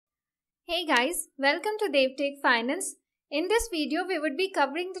Hey guys, welcome to DevTech Finance. In this video, we would be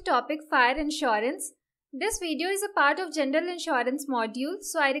covering the topic fire insurance. This video is a part of general insurance module,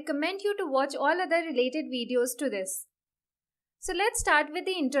 so I recommend you to watch all other related videos to this. So let's start with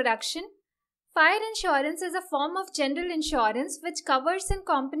the introduction. Fire insurance is a form of general insurance which covers and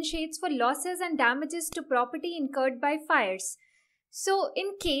compensates for losses and damages to property incurred by fires. So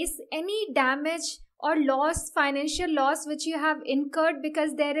in case any damage or loss, financial loss which you have incurred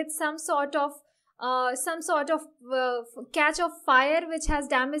because there is some sort of catch of fire which has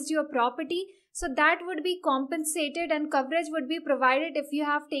damaged your property, so that would be compensated and coverage would be provided if you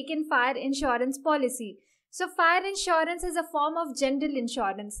have taken fire insurance policy. So fire insurance is a form of general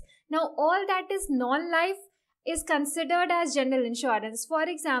insurance. Now all that is non-life is considered as general insurance. For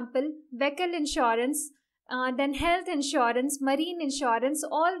example, vehicle insurance, then health insurance, marine insurance,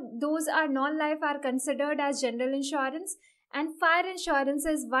 all those are non-life are considered as general insurance, and fire insurance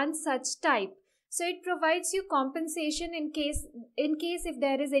is one such type. So it provides you compensation in case if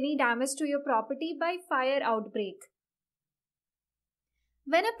there is any damage to your property by fire outbreak.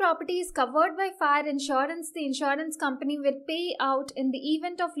 When a property is covered by fire insurance, the insurance company will pay out in the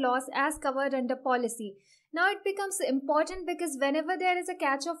event of loss as covered under policy. Now it becomes important because whenever there is a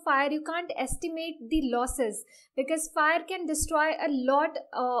catch of fire, you can't estimate the losses because fire can destroy a lot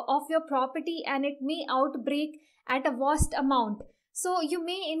of your property and it may outbreak at a vast amount. So you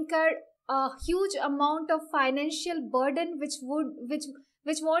may incur a huge amount of financial burden which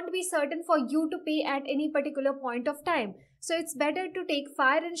won't be certain for you to pay at any particular point of time. So it's better to take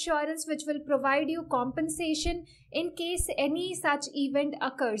fire insurance which will provide you compensation in case any such event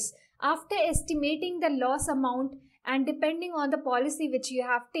occurs after estimating the loss amount and depending on the policy which you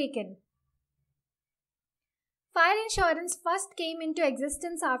have taken. Fire insurance first came into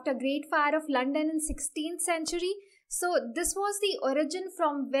existence after Great Fire of London in 16th century. So this was the origin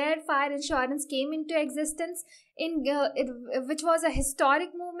from where fire insurance came into existence, which was a historic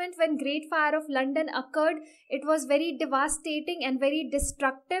movement when Great Fire of London occurred. It was very devastating and very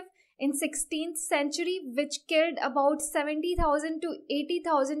destructive in 16th century, which killed about 70,000 to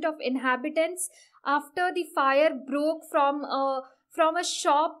 80,000 of inhabitants after the fire broke from a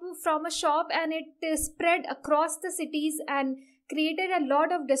shop and it spread across the cities and created a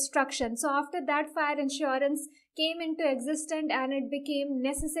lot of destruction. So after that, fire insurance came into existence and it became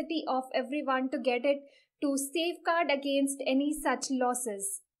necessity of everyone to get it to safeguard against any such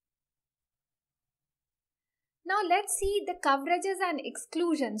losses. Now let's see the coverages and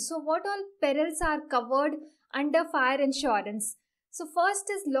exclusions. So what all perils are covered under fire insurance? So first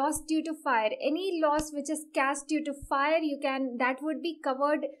is loss due to fire. Any loss which is caused due to fire, that would be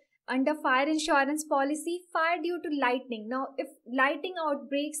covered under fire insurance policy. Fire due to lightning. Now if lightning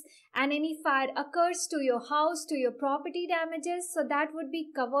outbreaks and any fire occurs to your house, to your property damages, so that would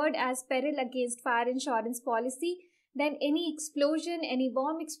be covered as peril against fire insurance policy. Then any explosion, any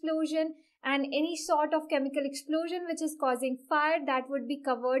bomb explosion and any sort of chemical explosion which is causing fire, that would be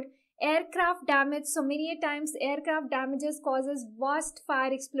covered. Aircraft damage, so many times aircraft damages causes vast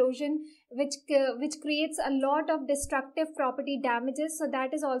fire explosion which creates a lot of destructive property damages, so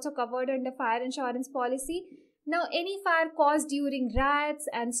that is also covered under fire insurance policy. Now any fire caused during riots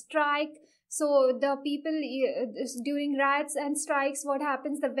and strike, so the people during riots and strikes, what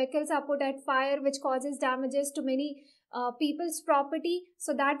happens, the vehicles are put at fire which causes damages to many people's property,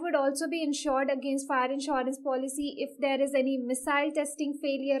 so that would also be insured against fire insurance policy. If there is any missile testing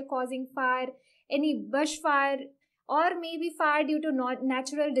failure causing fire, any bushfire, or maybe fire due to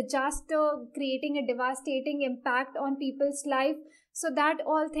natural disaster creating a devastating impact on people's life, so that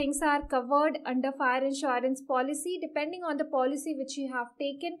all things are covered under fire insurance policy depending on the policy which you have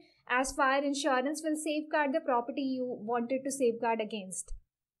taken, as fire insurance will safeguard the property you wanted to safeguard against.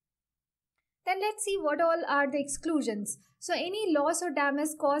 Then let's see what all are the exclusions. So any loss or damage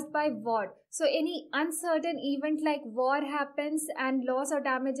caused by war. So any uncertain event like war happens and loss or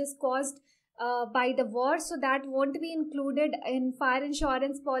damage is caused by the war, so that won't be included in fire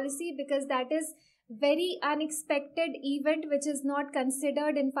insurance policy because that is very unexpected event which is not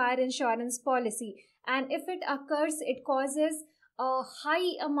considered in fire insurance policy. And if it occurs, it causes a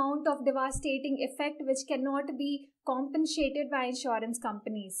high amount of devastating effect which cannot be compensated by insurance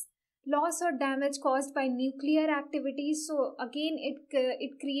companies. Loss or damage caused by nuclear activities, so again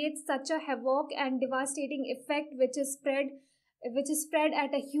it creates such a havoc and devastating effect which is spread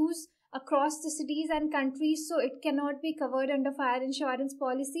at a huge across the cities and countries, so it cannot be covered under fire insurance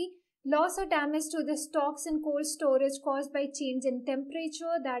policy. Loss or damage to the stocks and cold storage caused by change in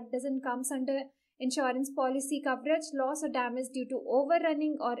temperature, that doesn't comes under insurance policy coverage. Loss or damage due to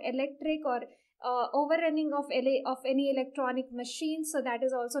overrunning or electric or overrunning of any electronic machine, so that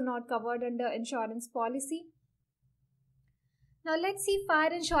is also not covered under insurance policy. Now let's see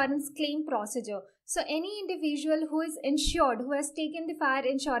fire insurance claim procedure. So any individual who is insured, who has taken the fire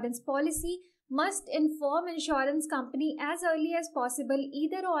insurance policy, must inform insurance company as early as possible,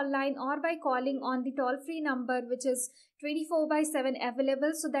 either online or by calling on the toll-free number, which is 24/7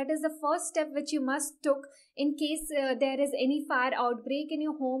 available. So that is the first step which you must took in case there is any fire outbreak in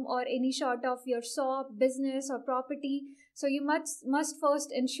your home or any sort of your shop, business or property. So you must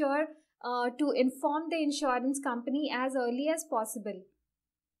first ensure to inform the insurance company as early as possible.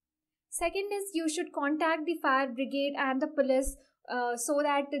 Second is you should contact the fire brigade and the police so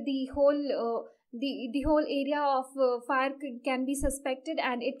that the whole area of fire can be suspected,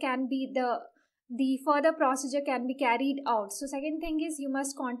 and it can be the further procedure can be carried out. So second thing is you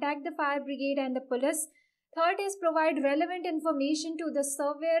must contact the fire brigade and the police. Third is provide relevant information to the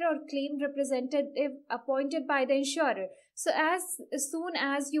surveyor or claim representative appointed by the insurer. So as soon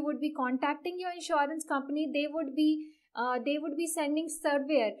as you would be contacting your insurance company, they would be sending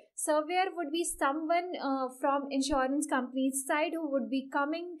surveyor. Surveyor would be someone from insurance company's side who would be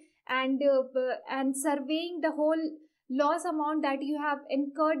coming and surveying the whole loss amount that you have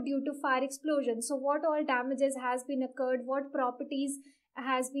incurred due to fire explosion. So what all damages has been occurred, what properties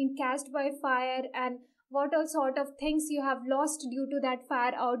has been cast by fire, and what all sort of things you have lost due to that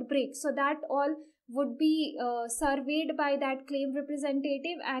fire outbreak. So that all would be surveyed by that claim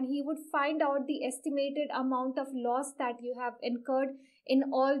representative, and he would find out the estimated amount of loss that you have incurred in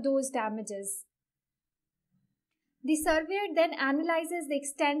all those damages. The surveyor then analyzes the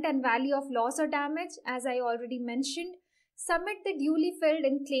extent and value of loss or damage, as I already mentioned. Submit the duly filled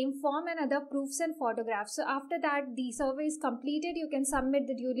in claim form and other proofs and photographs. So after that the survey is completed, you can submit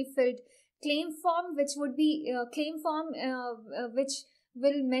the duly filled claim form, which would be which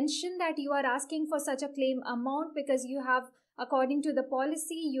will mention that you are asking for such a claim amount because you have, according to the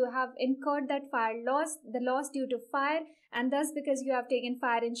policy, you have incurred that fire loss, the loss due to fire, and thus because you have taken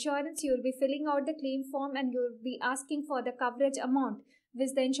fire insurance, you will be filling out the claim form and you will be asking for the coverage amount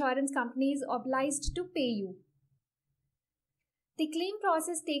which the insurance company is obliged to pay you. The claim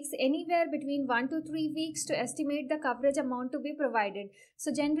process takes anywhere between 1 to 3 weeks to estimate the coverage amount to be provided.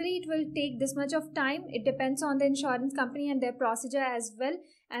 So generally it will take this much of time. It depends on the insurance company and their procedure as well.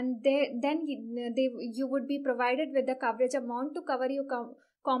 And you would be provided with the coverage amount to cover your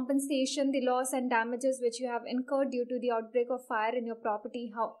compensation, the loss and damages which you have incurred due to the outbreak of fire in your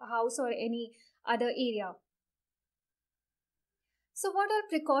property, house or any other area. So what are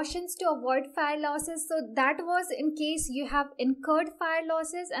precautions to avoid fire losses? So that was in case you have incurred fire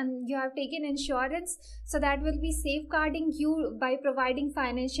losses and you have taken insurance. So that will be safeguarding you by providing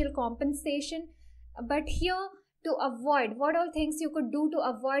financial compensation. But here, to avoid, what all things you could do to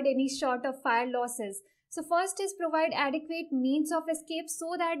avoid any sort of fire losses? So first is provide adequate means of escape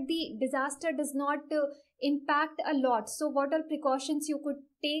so that the disaster does not impact a lot. So what all precautions you could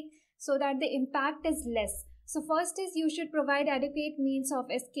take so that the impact is less? So first is you should provide adequate means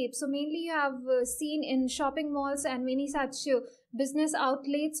of escape. So mainly you have seen in shopping malls and many such business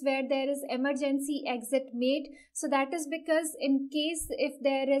outlets where there is emergency exit made. So that is because in case if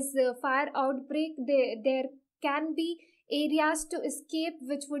there is a fire outbreak, there can be areas to escape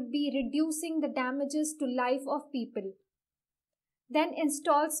which would be reducing the damages to life of people. Then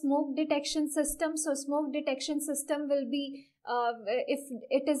install smoke detection system. So smoke detection system will be if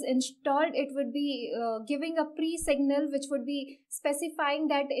it is installed, it would be giving a pre-signal which would be specifying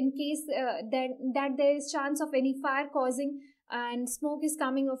that in case that there is chance of any fire causing and smoke is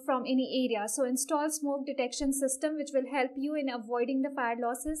coming from any area. So install smoke detection system which will help you in avoiding the fire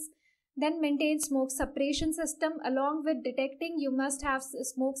losses. Then maintain smoke suppression system. Along with detecting, you must have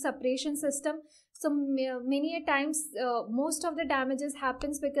smoke suppression system. So many a times most of the damages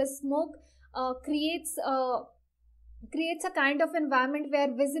happens because smoke creates a kind of environment where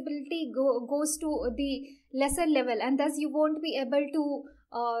visibility goes to the lesser level, and thus you won't be able to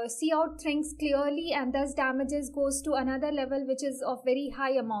see out things clearly, and thus damages goes to another level which is of very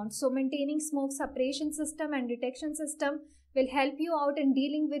high amount. So maintaining smoke suppression system and detection system will help you out in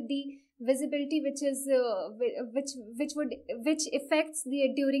dealing with the visibility which is which affects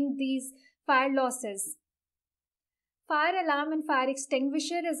during these fire losses. Fire alarm and fire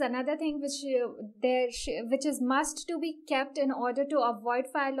extinguisher is another thing which is must to be kept in order to avoid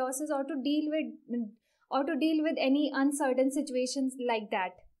fire losses or to deal with any uncertain situations like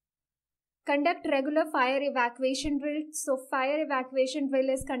that. Conduct regular fire evacuation drill. So fire evacuation drill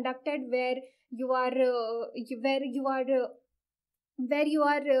is conducted where you are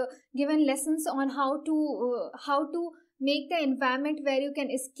given lessons on how to make the environment where you can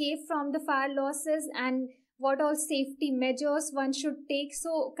escape from the fire losses, and what all safety measures one should take.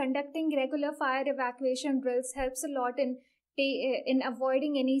 So conducting regular fire evacuation drills helps a lot in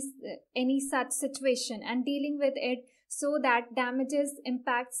avoiding any such situation and dealing with it, so that damages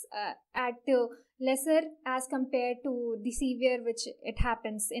impacts at lesser as compared to the severe which it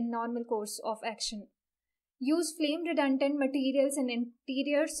happens in normal course of action. Use flame redundant materials in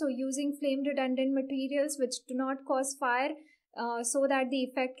interiors. So using flame redundant materials which do not cause fire, so that the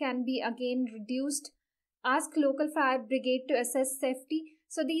effect can be again reduced. Ask local fire brigade to assess safety.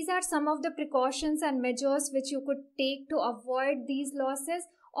 So these are some of the precautions and measures which you could take to avoid these losses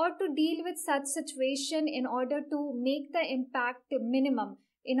or to deal with such situation in order to make the impact minimum,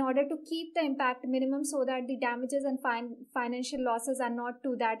 in order to keep the impact minimum, so that the damages and financial losses are not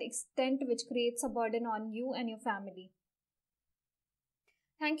to that extent which creates a burden on you and your family.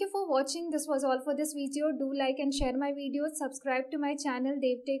 Thank you for watching. This was all for this video. Do like and share my videos. Subscribe to my channel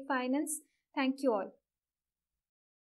DevTech Finance. Thank you all.